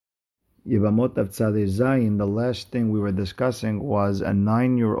Yibamot of Tzadei Zayin, the last thing we were discussing was a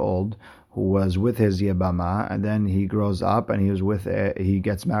 9-year-old who was with his Yibama, and then he grows up and he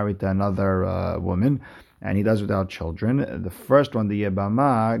gets married to another woman, and he does without children. The first one, the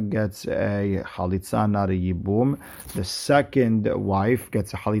Yibama, gets a Halitza, not a Yibum. The second wife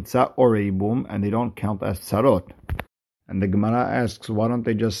gets a Halitza or a Yibum, and they don't count as Tzarot. And the Gemara asks, why don't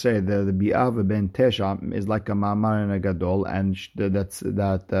they just say the Bi'av ben Tesha is like a Ma'amar and a Gadol, and that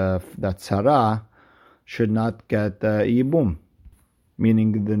Tzara should not get Yibum,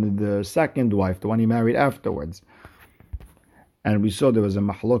 meaning the second wife, the one he married afterwards. And we saw there was a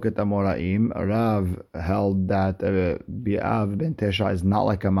Mahloket Amoraim. Rav held that Bi'av ben Tesha is not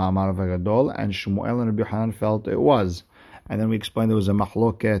like a Ma'amar of a Gadol, and Shmuel and Rabbi Hanan felt it was. And then we explained there was a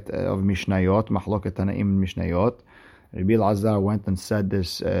Mahloket of Mishnayot, Mahloket Tanaim Mishnayot. Rabbi Elazar went and said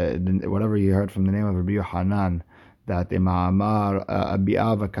this, whatever he heard from the name of Rabbi Yohanan, that a Ma'amar, a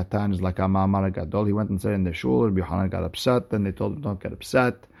Bi'av, a Katan is like a Ma'amar, a Gadol. He went and said in the shul. Rabbi Yohanan got upset. Then they told him, don't get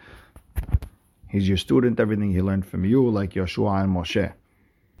upset. He's your student. Everything he learned from you, like Yoshua and Moshe.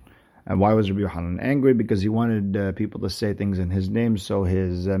 And why was Rabbi Yohanan angry? Because he wanted people to say things in his name, so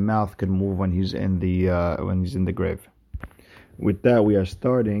his mouth could move when he's in the grave. With that, we are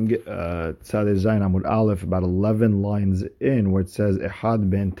starting Tzadei Zayin Amud Aleph, about 11 lines in, where it says Ehad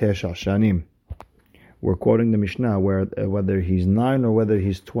ben Tesha Shanim. We're quoting the Mishnah where whether he's 9 or whether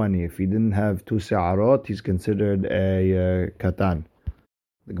he's 20. If he didn't have 2 se'arot, he's considered a katan.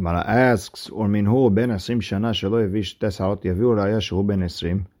 The Gemara asks, Or minhu ben 20 shana shelo yavish 2 se'arot yaviu raya shehu ben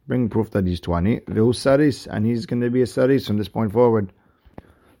 20. Bring proof that he's 20. Vehu saris, and he's going to be a saris from this point forward.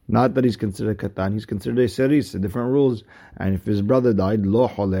 Not that he's considered katan, he's considered a seris, different rules. And if his brother died, lo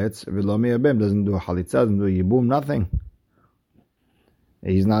choletz, v'lo miyabem, doesn't do a chalitza, doesn't do a yibum, nothing.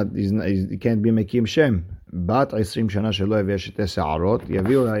 He can't be mekim shem. Bat 20 shana shelo yavish 2 se'arot,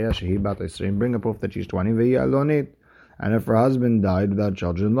 yaviu raya shehi bat 20, bring a proof that she's 20, vehi alonit. And if her husband died without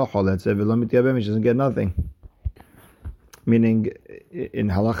children, lo choletz, v'lo mitiyabem, she doesn't get nothing. Meaning, in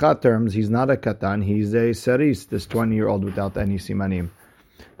halakha terms, he's not a katan, he's a seris, this 20-year-old without any simanim.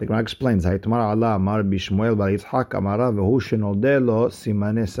 The Gemara explains, Haytmar Allah Amar Bishmuel Bar Yitzhak Amara Vehu Shenodelo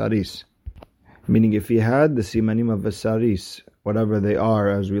Simane Saris. Meaning, if he had the simanim of a saris, whatever they are,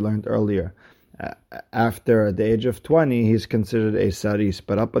 as we learned earlier, after the age of 20, he's considered a saris.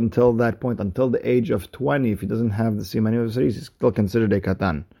 But up until that point, until the age of 20, if he doesn't have the simanim of a saris, he's still considered a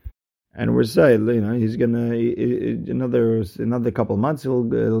katan. And we're saying, he's gonna another couple of months, he'll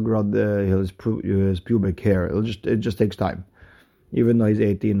grow his pubic hair. It just takes time. Even though he's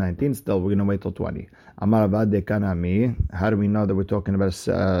 18, 19, still we're going to wait till 20. Amar Avad Kanami. How do we know that we're talking about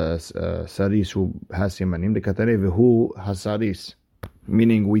a saris who has simanim? The katane v'hu hasaris,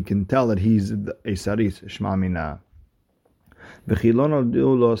 meaning we can tell that he's a saris. Shma mina. V'chilon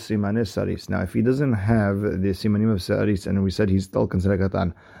lo simane saris. Now, if he doesn't have the simanim of saris, and we said he's still considered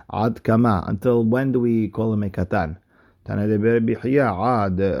katan, ad kama. Until when do we call him a katan? Tanei de Bichya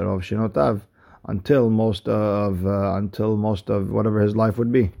ad Rav Shenotav. Until most of whatever his life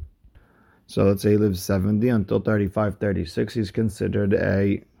would be. So let's say he lives 70 until 35, 36, he's considered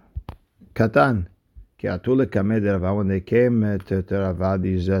a katan. When they came to Rava,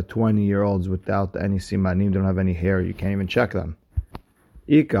 these 20-year-olds without any simanim, don't have any hair, you can't even check them.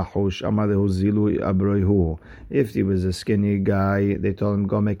 If he was a skinny guy, they told him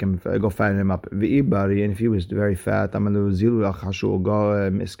go fatten him up. And if he was very fat, go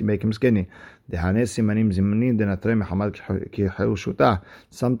make him skinny. Sometimes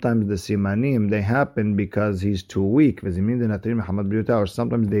the simanim they happen because he's too weak, or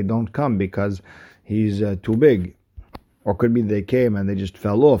sometimes they don't come because he's too big, or could be they came and they just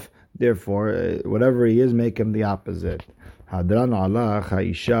fell off. Therefore, whatever he is, make him the opposite. Hadran ala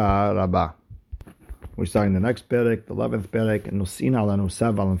Chaisha Rabba. We're starting the next perek, the 11th perek. Nusin ala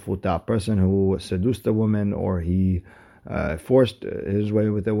nusav al futa. A person who seduced a woman or he forced his way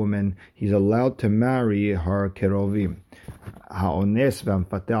with a woman, he's allowed to marry her kerovim. Ha'ones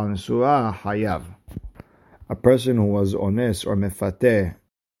v'amfateh al nesua hayav. A person who was ones or mefateh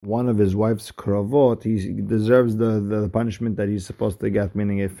one of his wife's krovot, he deserves the punishment that he's supposed to get,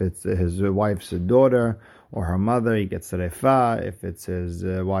 meaning if it's his wife's daughter or her mother, he gets refa. If it's his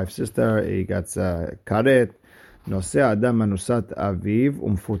wife's sister, he gets karet. Noseh adam anusat aviv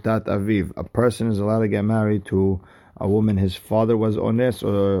umfutat aviv. A person is allowed to get married to a woman his father was ones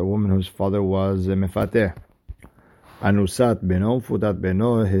or a woman whose father was mefateh. Anusat beno, umfutat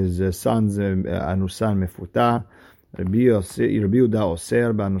beno, his son's anusan mefutah. Rabbi Yehuda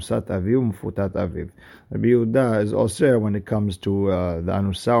oser b'anusat aviv umfutat aviv. Rabbi Yehuda is oser when it comes to the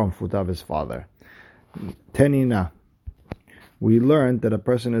anusa umfutat of his father. Tenina. we learned that a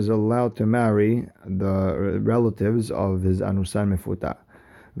person is allowed to marry the relatives of his anusa mefuta.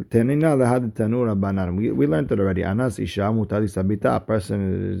 We learned it already. Anas isha mutali sabita. A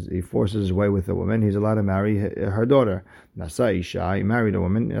person he forces his way with a woman. He's allowed to marry her daughter. Nasa isha. He married a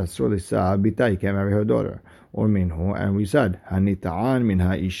woman. Asur lisa bita. He can't marry her daughter. Or minhu. And we said hanita'an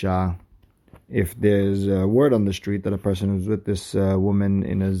minha isha. If there's a word on the street that a person who's with this woman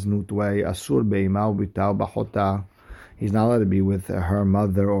in a znut way, asur beima bita bachota. He's not allowed to be with her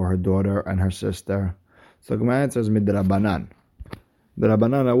mother or her daughter and her sister. So Gemara says midrabanan. The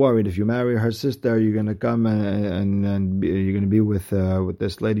Rabbanan are worried if you marry her sister, you're going to come and you're going to be with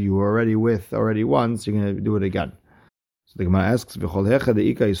this lady you were already with already once. You're going to do it again. So the Gemara asks, wait,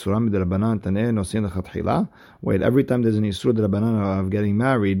 every time there's an isur the Rabbanan of getting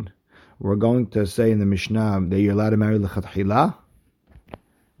married, we're going to say in the Mishnah that you're allowed to marry lechatchila,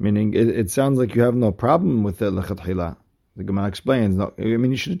 meaning it sounds like you have no problem with it lechatchila. The Gemara explains, no, I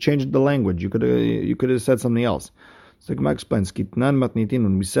mean you should have changed the language. You could have said something else. So the Gemara explains, Kitnan matnitin,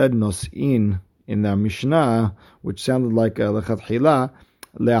 when we said nos'in in the Mishnah, which sounded like lechatchila,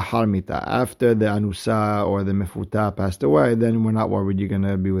 le'achar mita, after the anusa or the mefuta passed away, then we're not worried you're going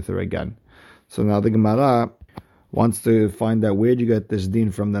to be with her again. So now the Gemara wants to find out where you get this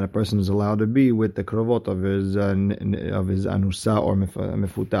din from that a person is allowed to be with the krovot of his anusa or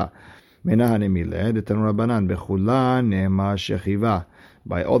mefuta. Menahanemile, the Tanur Rabbanan, bechula ne'ema shechiva.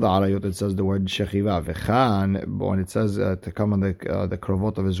 By all the arayot, it says the word shechiva. V'chan, when it says to come on the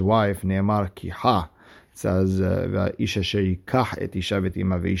krovot of his wife, ne'emar kiha. It says isha sheikach et isha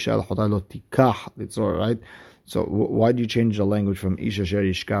v'tima v'isha l'chota lo tikach. It's all right. So why do you change the language from isha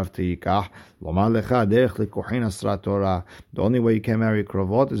sherishkav to yikach? Lomar lecha derech likuhin asra Torah. The only way you can marry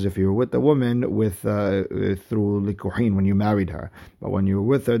krovot is if you're with the woman with through likuhin when you married her. But when you're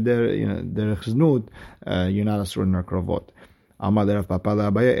with her derech znut, you're not asur in her krovot.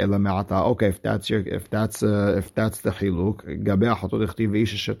 Okay, if that's the chiluk, gabe achoto dechtiv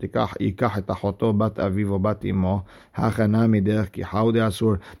ish asher yikach et achoto bat aviv o bat imo hachanami derech kicha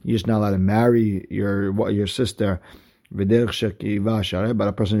asur. You're just not allowed to marry your sister v'derech shekiva shareh, but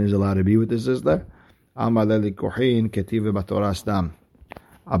a person is allowed to be with his sister. Amar lelikuhin ketiv b'torah stam.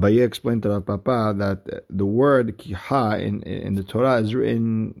 Abaye explained to Rav Papa that the word kiha in the Torah is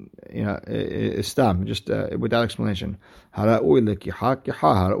written, stam, just without explanation. Hara'ui lekiha kiha,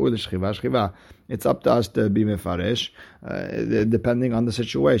 hara'ui l'shchiva shchiva. It's up to us to be mefaresh, depending on the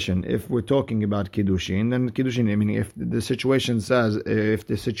situation. If we're talking about kiddushin, then kiddushin. I mean, if the situation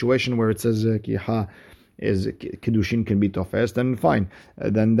where it says kiha is kiddushin can be tofes, then fine.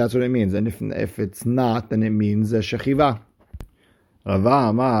 Then that's what it means. And if it's not, then it means shechiva. Rava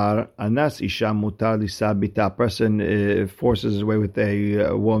Amar, Anas Isha Mutar Lisa Bita. A person forces his way with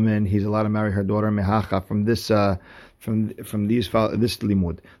a woman, he's allowed to marry her daughter Mehacha from this limud.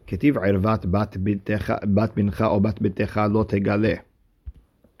 Ketiv Irvat Bat Bincha or Bat Bitecha Lo Tegale.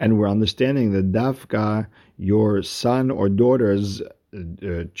 And we're understanding that Dafka, your son or daughter's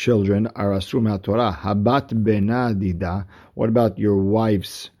children are Asur Torah. Habat Bena Dida. What about your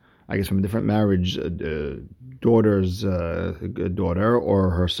wife's, I guess from a different marriage, daughter's daughter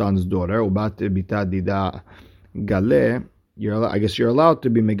or her son's daughter, ubat bita dida gale. I guess you're allowed to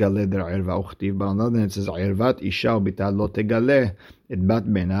be megale der irva uchtiv, but on the other hand it says irvat isha ubita lo tegale et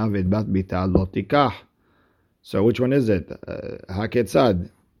bat bena et bat bita lo tikah. So which one is it? Haketzad.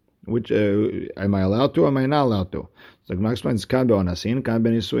 Which am I allowed to? Or am I not allowed to? So Gemara explains kan be onasin, kan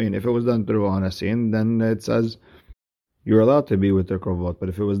be nisuin. If it was done through onasin, then it says you're allowed to be with her krovot, but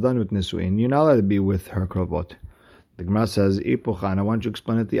if it was done with nisuin, you're not allowed to be with her krovot. The Gemara says, Ipuchan, why don't you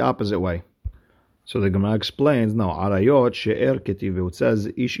explain it the opposite way? So the Gemara explains, no, arayot she'er ketiv. It says,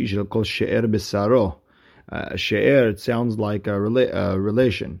 ish shel kol she'er besaro. She'er, it sounds like a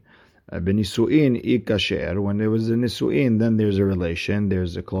relation. Benisuin ika she'er. When there was a nisuin, then there's a relation,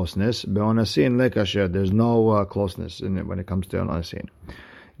 there's a closeness. Be'onasin leka she'er. There's no closeness in it when it comes to onasin.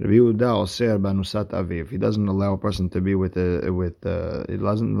 Rabbi Yehuda oser banusat aviv. He doesn't allow a person to be he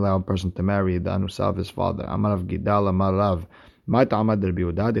doesn't allow a person to marry the anusa of his father. Amarav Gidal Amarav. Ma ta'amad Rabbi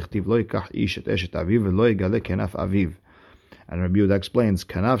Yehuda dichtiv lo yikach ish et eshet aviv v'lo yigale kenaf aviv. And Rabbi Yehuda explains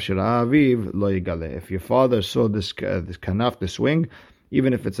kanaf shera aviv lo yigale. If your father saw this kanaf, the swing,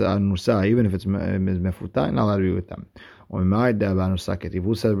 even if it's anusa, even if it's mefuta, not allowed to be with them. Who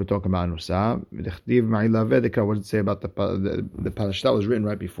says we're talking about anusa? What does it say about the parasha that was written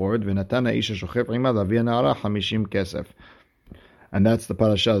right before it? And that's the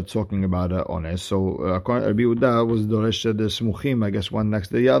parasha that's talking about ones. So according to Rabbi Yehuda was doresh the smuchim, I guess one next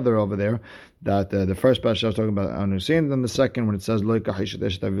to the other over there. That the first parasha was talking about onasin, and then the second when it says lo yikach ishet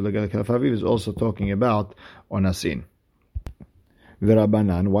eshet aviv is also talking about onasin.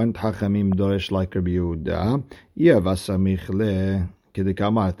 V'Rabanan, one Chachamim doresh like Rabbi Yehuda, Yeva samich le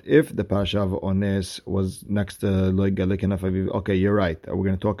kedikamat. If the parasha of Ones was next to Lo Yigale Kenaf Aviv, okay, you're right. We're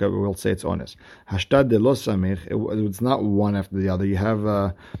going to talk. We'll say it's Ones. Hashtad de lo samich. It's not one after the other. You have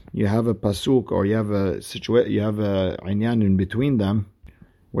a pasuk, or you have a situation. You have a inyan in between them,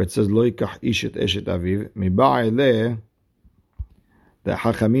 where it says Lo yikach ishet eshet aviv miba'ile. The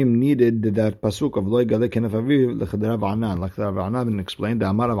Hachamim needed that pasuk of Lo Yigale Kenaf Aviv l'chaderav Anan. Like Rav Anan explained, the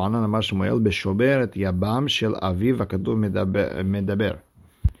Amar Rav Anan Amar Shmuel b'shober et yabam shel aviv hakaduv medaber.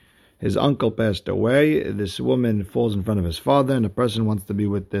 His uncle passed away. This woman falls in front of his father, and the person wants to be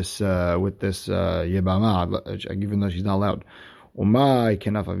with this yabama, even though she's not allowed. Umay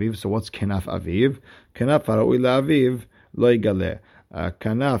Kenaf Aviv. So what's Kenaf Aviv? Kenaf haraui la'aviv Lo Yigale.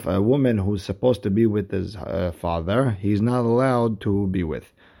 Kanaf, a woman who's supposed to be with his father, he's not allowed to be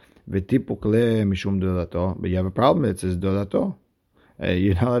with. V'tipukle mishum dodato. But you have a problem. It says dodato.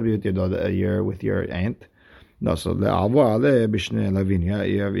 You're not allowed to be with your daughter, with your aunt. No, so le'avo ale b'shnei lavin.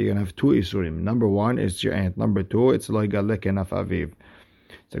 You're gonna have two isurim. Number one, it's your aunt. Number two, it's lo yigale kenaf aviv.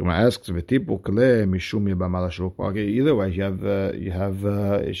 So Gemara asks, v'tipukle mishum yabam alashuk. Okay, either way, you have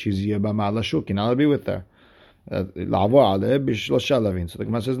she's yabam alashuk. You're not allowed to be with her. So the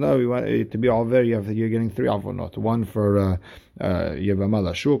Gemara says, no, we want to be over. You're getting three avonot. One for Yevama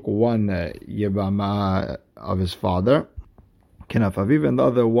Lashuk, one Yevama of his father, Kenaf Aviv, and the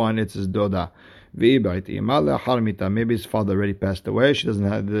other one, it's his Doda. Maybe his father already passed away. She's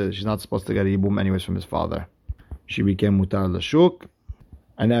not supposed to get a Yibum anyways from his father. She became Mutar Lashuk.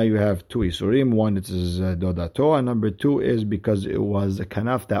 And now you have two Isurim. One, it is Dodato, and number two is because it was a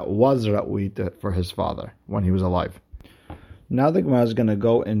Kanaf that was Ra'uit for his father when he was alive. Now the Gemara is going to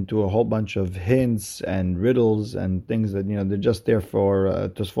go into a whole bunch of hints and riddles and things that, they're just there for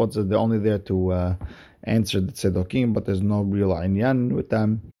Tosfot. They're only there to answer the Tzedokim, but there's no real Inyan with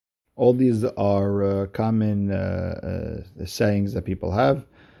them. All these are common sayings that people have.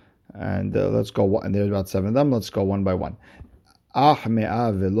 And let's go, and there's about 7 of them. Let's go one by one. My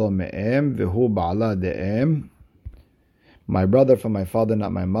brother from my father,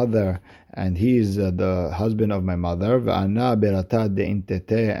 not my mother, and he's the husband of my mother. And I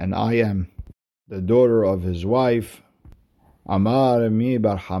am the daughter of his wife.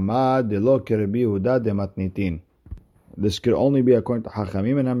 This could only be according to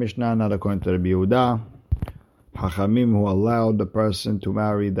Hachamim and Mishnah, not according to Rabbi Yehuda. Hachamim who allowed the person to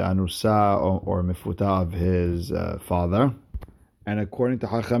marry the anusa or mefuta of his father. And according to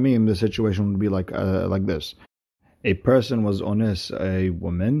Hachamim, the situation would be like this. A person was ones, a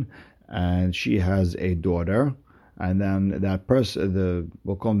woman, and she has a daughter, and then that person,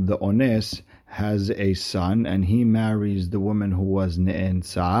 we'll call him the ones, has a son, and he marries the woman who was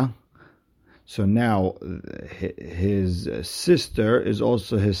ne'ensa. So now his sister is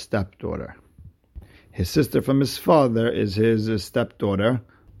also his stepdaughter. His sister from his father is his stepdaughter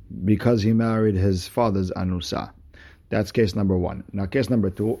because he married his father's anusa. That's case number one. Now, case number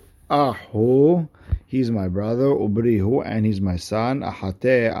two, Ahu, he's my brother, Ubrihu, and he's my son.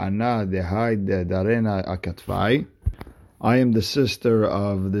 Ahate ana dehai darena akatfai. I am the sister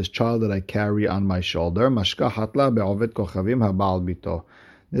of this child that I carry on my shoulder. Mashka hatla be'ovet kochavim habal bito.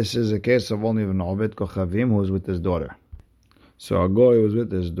 This is a case of only an ovet kochavim who is with his daughter. So a goy was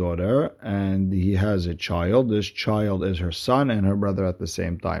with his daughter, and he has a child. This child is her son and her brother at the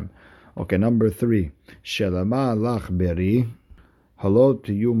same time. Okay, number 3. Shelama lach beri. Hello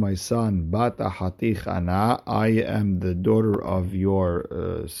to you, my son. Bat ahatich ana. I am the daughter of your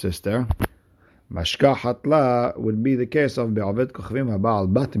sister. Mashka hatla would be the case of be'ovet kochavim habal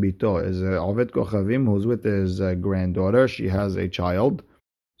bat bito. Is ovet kochavim who's with his granddaughter. She has a child.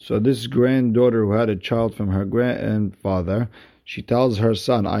 So this granddaughter who had a child from her grandfather, she tells her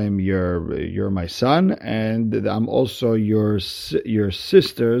son, you're my son, and I'm also your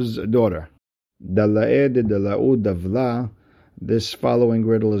sister's daughter. This following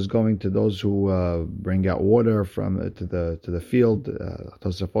riddle is going to those who bring out water from to the field.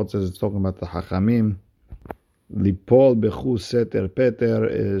 Tosafot says it's talking about the Hachamim. Lipol bechu seter peter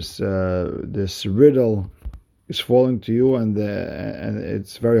is this riddle is falling to you, and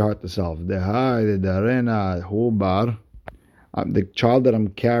it's very hard to solve. The child that I'm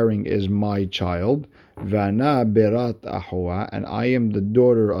carrying is my child. Vana berat ahua, and I am the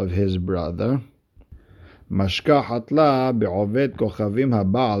daughter of his brother. Mashka hatla be'oved kochavim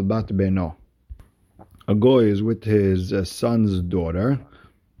haba'al bat beno. A goy is with his son's daughter,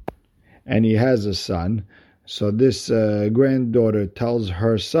 and he has a son. So this granddaughter tells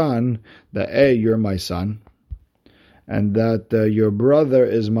her son that, hey, you're my son, and that your brother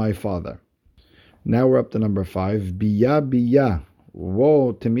is my father. Now we're up to number 5. Biya biya.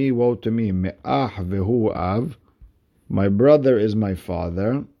 Woe to me, woe to me. Me'ah vehu av. My brother is my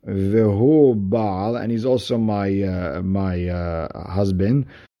father. Vehu Baal, and he's also my husband.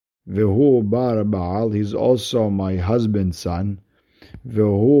 Vehu bar Baal, he's also my husband's son.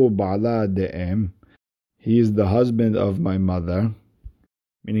 Vehu Ba'ala de'em, he is the husband of my mother,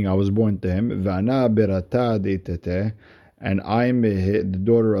 meaning I was born to him. V'ana birata de'itete, and I'm the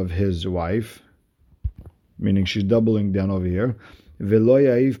daughter of his wife, meaning she's doubling down over here. V'lo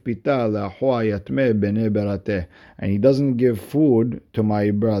ya'if pita la'ho yatme b'nei berate, and he doesn't give food to my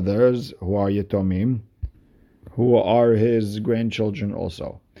brothers who are yatomim, who are his grandchildren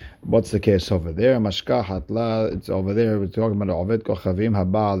also. What's the case over there? Mashkahat la, it's over there. We're talking about Oved Kochavim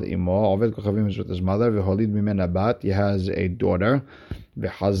Habal Imo. Oved Kochavim is with his mother. V'holid mimena bat. He has a daughter.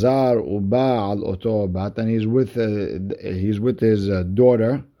 V'hazar uba al oto bat, and he's with his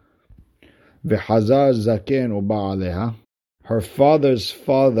daughter. V'hazar zaken uba aleha. Her father's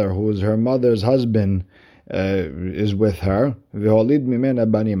father, who is her mother's husband, is with her. V'holid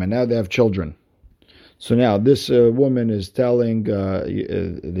mimena banim, and now they have children. So now this woman is telling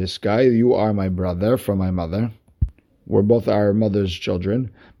this guy, you are my brother from my mother. We're both our mother's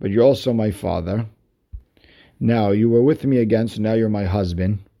children, but you're also my father. Now, you were with me again, so now you're my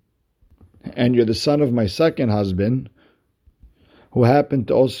husband. And you're the son of my second husband, who happened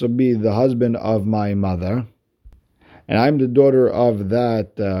to also be the husband of my mother. And I'm the daughter of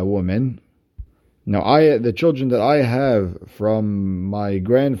that woman. Now, the children that I have from my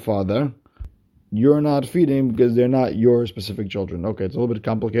grandfather, you're not feeding because they're not your specific children. Okay, it's a little bit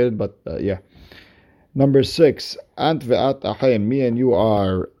complicated, but yeah. Number 6, Ant ve'at ahe, me and you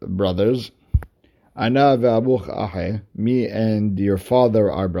are brothers. Ana ve'abuch ahe, me and your father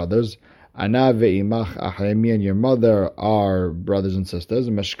are brothers. Ana ve'imach ahe, me and your mother are brothers and sisters.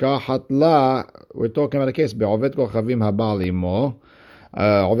 Meshkahat la, we're talking about a case, be'ovet kochavim habal imo.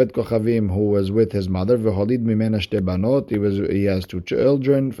 Oved Kochavim, who was with his mother, ve'holid mimena shte banot, he has 2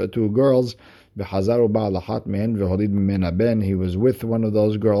 children, 2 girls. V'hazaru ba'alahat men v'holid mimena ben, he was with one of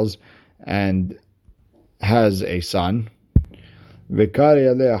those girls and has a son. V'kari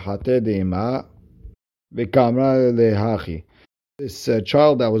aleh hate de'ima v'kamra lehachi. This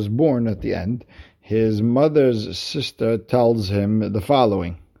child that was born at the end, his mother's sister tells him the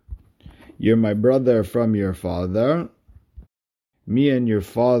following: you're my brother from your father. Me and your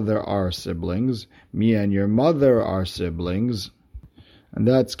father are siblings. Me and your mother are siblings. And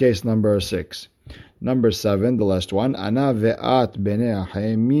that's case number 6. Number 7, the last one. Ana ve'at b'nei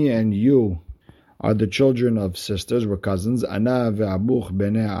ahe, me and you are the children of sisters, we're cousins. Ana ve'abuch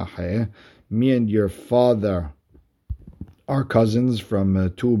b'nei ahe, me and your father are cousins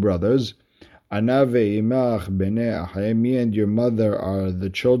from 2 brothers. Ana ve'imach b'nei ahe, me and your mother are the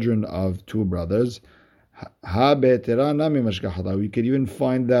children of 2 brothers. We could even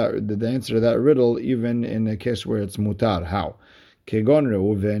find that the answer to that riddle even in a case where it's mutar. How? Kegon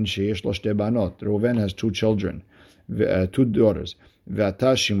Reuven sheyesh lo shte banot. Reuven has 2 children, 2 daughters.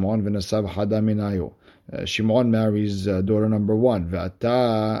 Ve'ata Shimon v'nasav hada minayu. Shimon marries daughter number 1.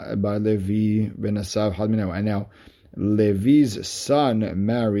 Ve'ata ba Levi v'nasav hada minayu. And now Levi's son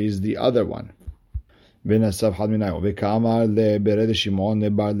marries the other one. V'nasav hada minayu. Ve'kamar le'bered Shimon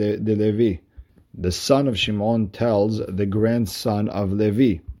le'bar de Levi. The son of Shimon tells the grandson of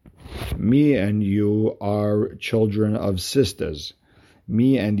Levi, me and you are children of sisters.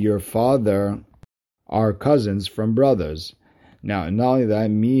 Me and your father are cousins from brothers. Now, not only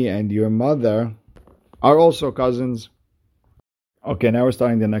that, me and your mother are also cousins. Okay, now we're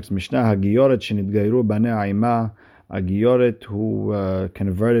starting the next Mishnah. Hagiyoret shenitgayru banei aima. A Giyoret who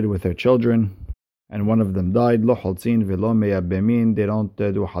converted with her children, and one of them died. Lo choltzin velo meyabemin. They don't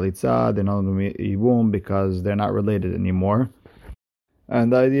do halitza. They don't do ibum because they're not related anymore.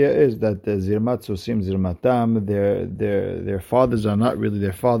 And the idea is that zirmat susim zirmatam. Their fathers are not really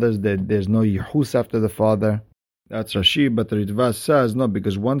their fathers. There's no yichus after the father. That's Rashi, but the Ritva says no,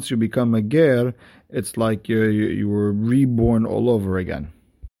 because once you become a ger, it's like you were reborn all over again,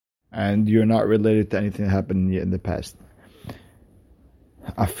 and you're not related to anything that happened in the past.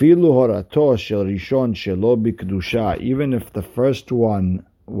 Afilu horato shel rishon shelo bikdusha, even if the first one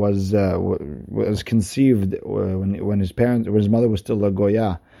was conceived when his mother was still a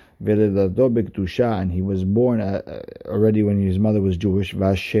goya, veledado bikdusha, and he was born already when his mother was Jewish.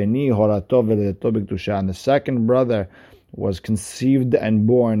 Vasheni horato veledado bikdusha, and the second brother was conceived and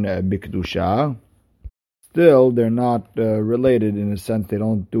born bikdusha. Still, they're not related in a sense. They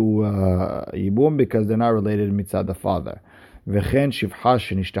don't do yibum because they're not related mitzad the father. And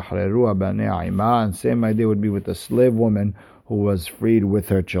same idea would be with the slave woman who was freed with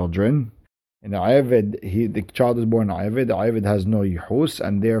her children. In the Ayvid, the child is born Ayvid. The Ayvid has no Yihus,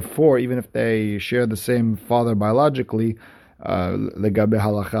 and therefore, even if they share the same father biologically, Legabe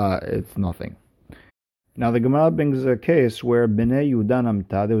halacha, it's nothing. Now the Gemara brings a case where Bnei Yudan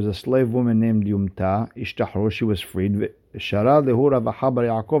Amta, there was a slave woman named Yumta, Ishtahru, she was freed. Shara lehu Rav Aha bar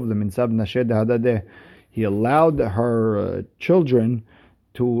Yaakov leminsab nashed hadadeh. He allowed her children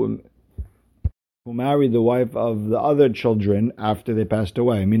to marry the wife of the other children after they passed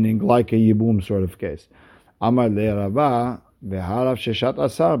away, meaning like a Yibum sort of case. Amar le Rava, Rav Sheshet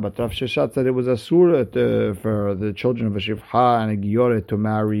asar, but Rav Sheshet said it was asur for the children of a Shifha and a Giyoret to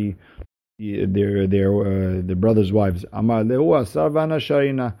marry their brothers' wives. Amar lehu asar v'ana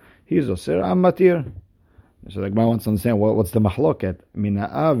sharina. He's osir, I'm matir. So the Gemara wants to understand what's the mahloket.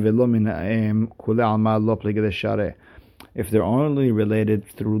 Mina'av velo mina'em kule alma lo pligede share. If they're only related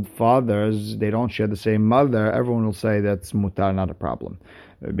through fathers, they don't share the same mother, everyone will say that's mutar, not a problem,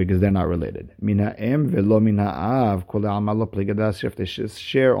 because they're not related. Mina'em velo mina'av kule alma lo pligede share. If they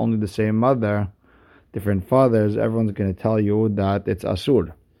share only the same mother, different fathers, everyone's going to tell you that it's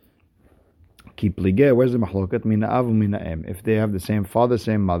asur. Ki plige, where's the mahloket? Mina'av mina'em. If they have the same father,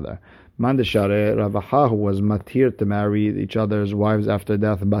 same mother. Mandeshare Rav Aha, who was matir to marry each other's wives after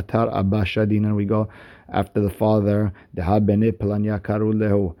death, Batar Abba Shadin, and we go after the father, Deha Bene Pelanya Karu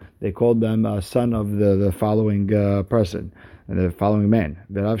Lehu. They called them a son of the following person, the following man.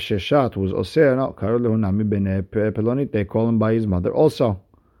 Rav Sheshet was Oser, no, Karu Lehu Nami Bene Pelonit, they call him by his mother also.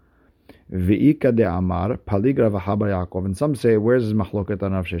 V'ika de Amar, Palig Rav Aha bar Yaakov. And some say, where's his mahloket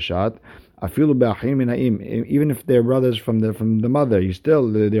on Rav Sheshet? Afilu be'achim mina'im. Even if they're brothers from the mother,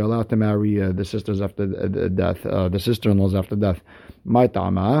 they're allowed to marry the sisters after death, the sister-in-laws after death. My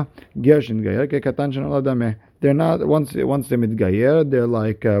ta'ama, gershin gayer ke katan shen oladame. They're not once they mitgayer, they're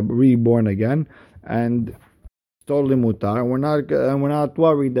like reborn again, and totally mutar. We're not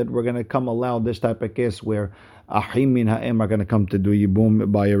worried that we're going to come allow this type of case where achim mina'im are going to come to do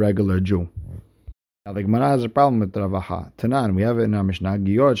yibum by a regular Jew. Now the Gemara has a problem with Rav Aha. Tanan, we have it in our Mishnah.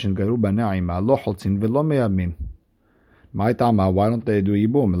 Giyor shengaru b'na'ima lo choltzin v'lo meyamin. My tama, why don't they do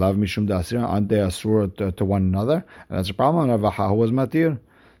yibum? Lav mishum da'asir, aren't they asur to one another? And that's a problem. Rav Aha who was matir.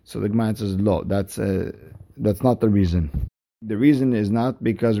 So the Gemara says, lo, that's not the reason. The reason is not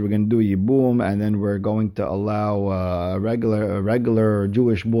because we're going to do yibum and then we're going to allow regular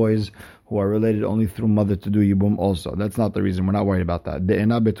Jewish boys who are related only through mother to do yibum also. That's not the reason. We're not worried about that.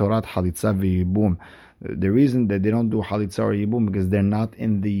 De'ena betorat halitza v'yibum. The reason that they don't do halitza or yibum because they're not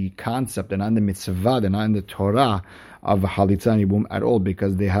in the concept, they're not in the mitzvah, they're not in the Torah of halitza and yibum at all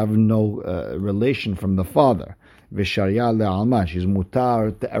because they have no relation from the father. V'sharya le'alma, she's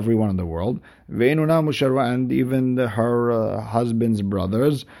mutar to everyone in the world. Ve'enuna musharwa, and even her husband's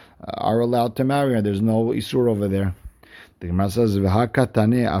brothers are allowed to marry her. There's no isur over there. The Gemara says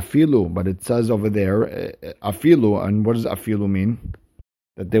v'hakatane afilu, but it says over there afilu, and what does afilu mean?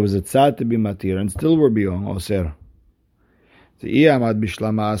 That there was a tzad to be matir and still were beyond oser. If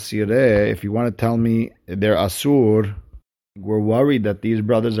you want to tell me they're asur, we're worried that these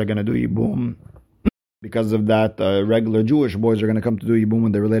brothers are going to do yibum. Because of that, regular Jewish boys are going to come to do yibum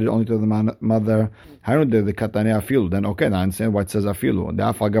when they're related only to the mother. How do they the katane afilu? Then okay, now I understand why it says afilu. The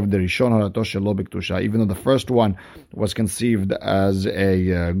afagav the rishon harato shelo biktusha. Even though the first one was conceived as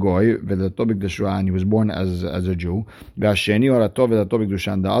a goy, v'leto biktusha, and he was born as a Jew. V'asheni harato v'leto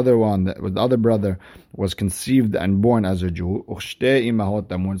biktusha. And the other one, the other brother, was conceived and born as a Jew. Uchshte imahot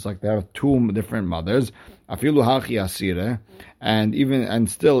tamun. It's like they have two different mothers. Afilu hachi asire, and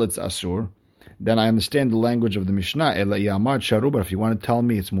still it's asur. Then I understand the language of the Mishnah. Ela yamar sharu, but if you want to tell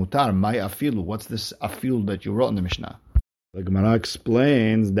me it's mutar, my afilu, what's this afilu that you wrote in the Mishnah? The Gemara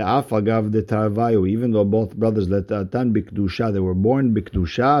explains the afagav de tarvayu. Even though both brothers letatan bikdusha, they were born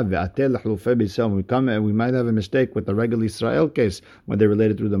bikdusha ve'atel hlufe b'isam. We might have a mistake with the regular Israel case when they're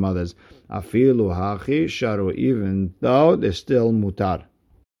related through the mothers. Afilu hachi sharu, even though they're still mutar.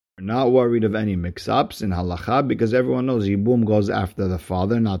 We're not worried of any mix-ups in halacha because everyone knows yibum goes after the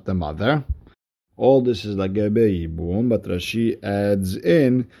father, not the mother. All this is like yibum, but Rashi adds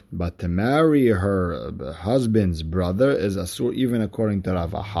in, but to marry her husband's brother is asur even according to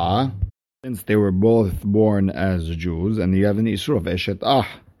Rav Aha, since they were both born as Jews, and you have an isur of eshet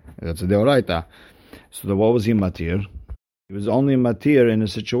that's a deoraita. So what was he matir? He was only matir in a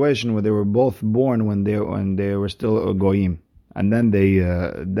situation where they were both born when they were still goyim, and then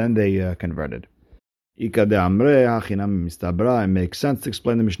they converted. It makes sense to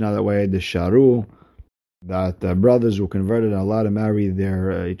explain the Mishnah that way. The sharu, that brothers who converted are allowed to marry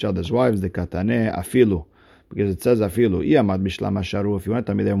each other's wives. The katane afilu, because it says afilu. Iyamad bishlam asharu. If you want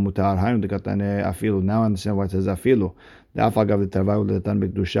to tell me they're mutar, hainu dekatane afilu. Now I understand why it says afilu. That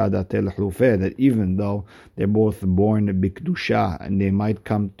even though they're both born bikdusha and they might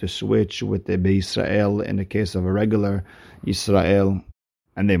come to switch with the Israel in the case of a regular Israel,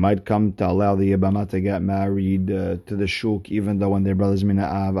 and they might come to allow the Yibama to get married to the Shuk, even though when they're brothers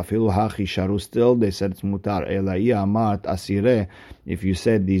Mina'av, afilu hachi sharu, still they said it's mutar. Amat asire. If you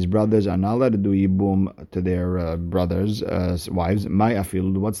said these brothers are not allowed to do Yibum to their brothers' wives, my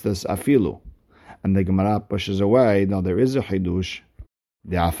afilu, what's this afilu? And the Gemara pushes away. No, there is a chidush.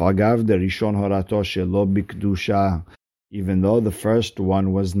 The afagav, the rishon horato shelo bikdusha, even though the first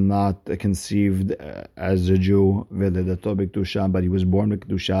one was not conceived as a Jew, but he was born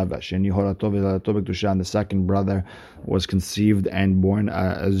bikdusha. V'asheni horato v'ledato bikdusha, and the second brother was conceived and born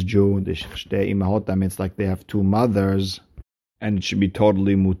as Jew. The shtei imahot, it's like they have two mothers, and it should be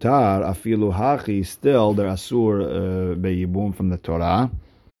totally mutar. Afilu hachi, still they're asur beyibum from the Torah,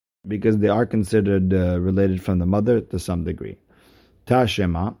 because they are considered related from the mother to some degree.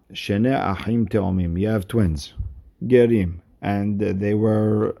 Tashema, shene achim teomim, you have twins, gerim, and they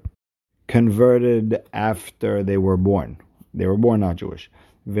were converted after they were born. They were born not Jewish.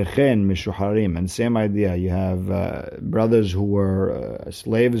 Vechen mishuharim, and same idea, you have brothers who were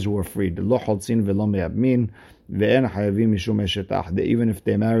slaves who were freed. Lo choltzin velo me'abmin, ve'en hayavim mishum eshet ach. Even if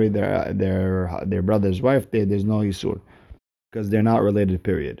they marry their brother's wife, there's no yisur, because they're not related,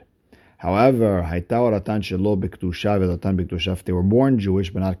 period. However, if they were born Jewish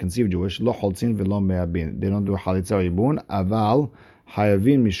but not conceived Jewish, they don't do chalitza or yibun. Aval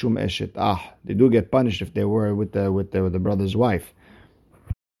hayavin mishum eshet ah. They do get punished if they were with the brother's wife.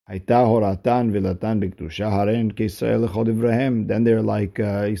 Then they're like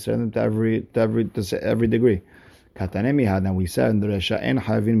Israel to every degree. Now we said in the Resha en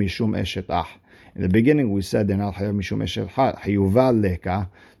hayavin mishum eshet ah. In the beginning we said they're not hayav mishum eshet ha. Hayuval leka.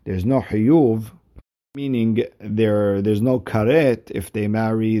 There's no hiyuv, meaning there's no karet if they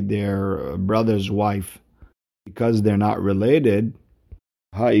marry their brother's wife because they're not related.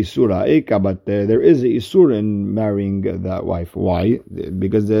 Ha isura eka, but there is a isur in marrying that wife. Why?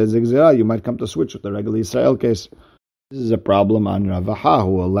 Because there's exira. You might come to switch with the regular Israel case. This is a problem on Ravaha,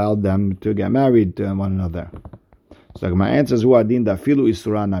 who allowed them to get married to one another. So my answer is, "Huadin da filu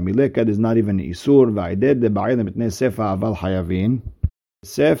isura namileka." There's not even isur. Va'ided de ba'idem mitnei sefa aval hayavin.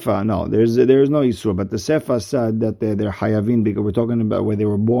 Sefa, no, there is no Yisur, but the Sefa said that they're Hayavin, because we're talking about where they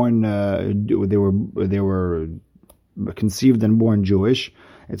were born, they were conceived and born Jewish.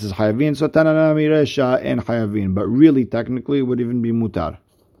 It says Hayavin, so Tanana Miresha and Hayavin, but really, technically, it would even be Mutar.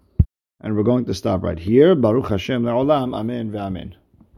 And we're going to stop right here. Baruch Hashem La'olam, Amen ve'Amen.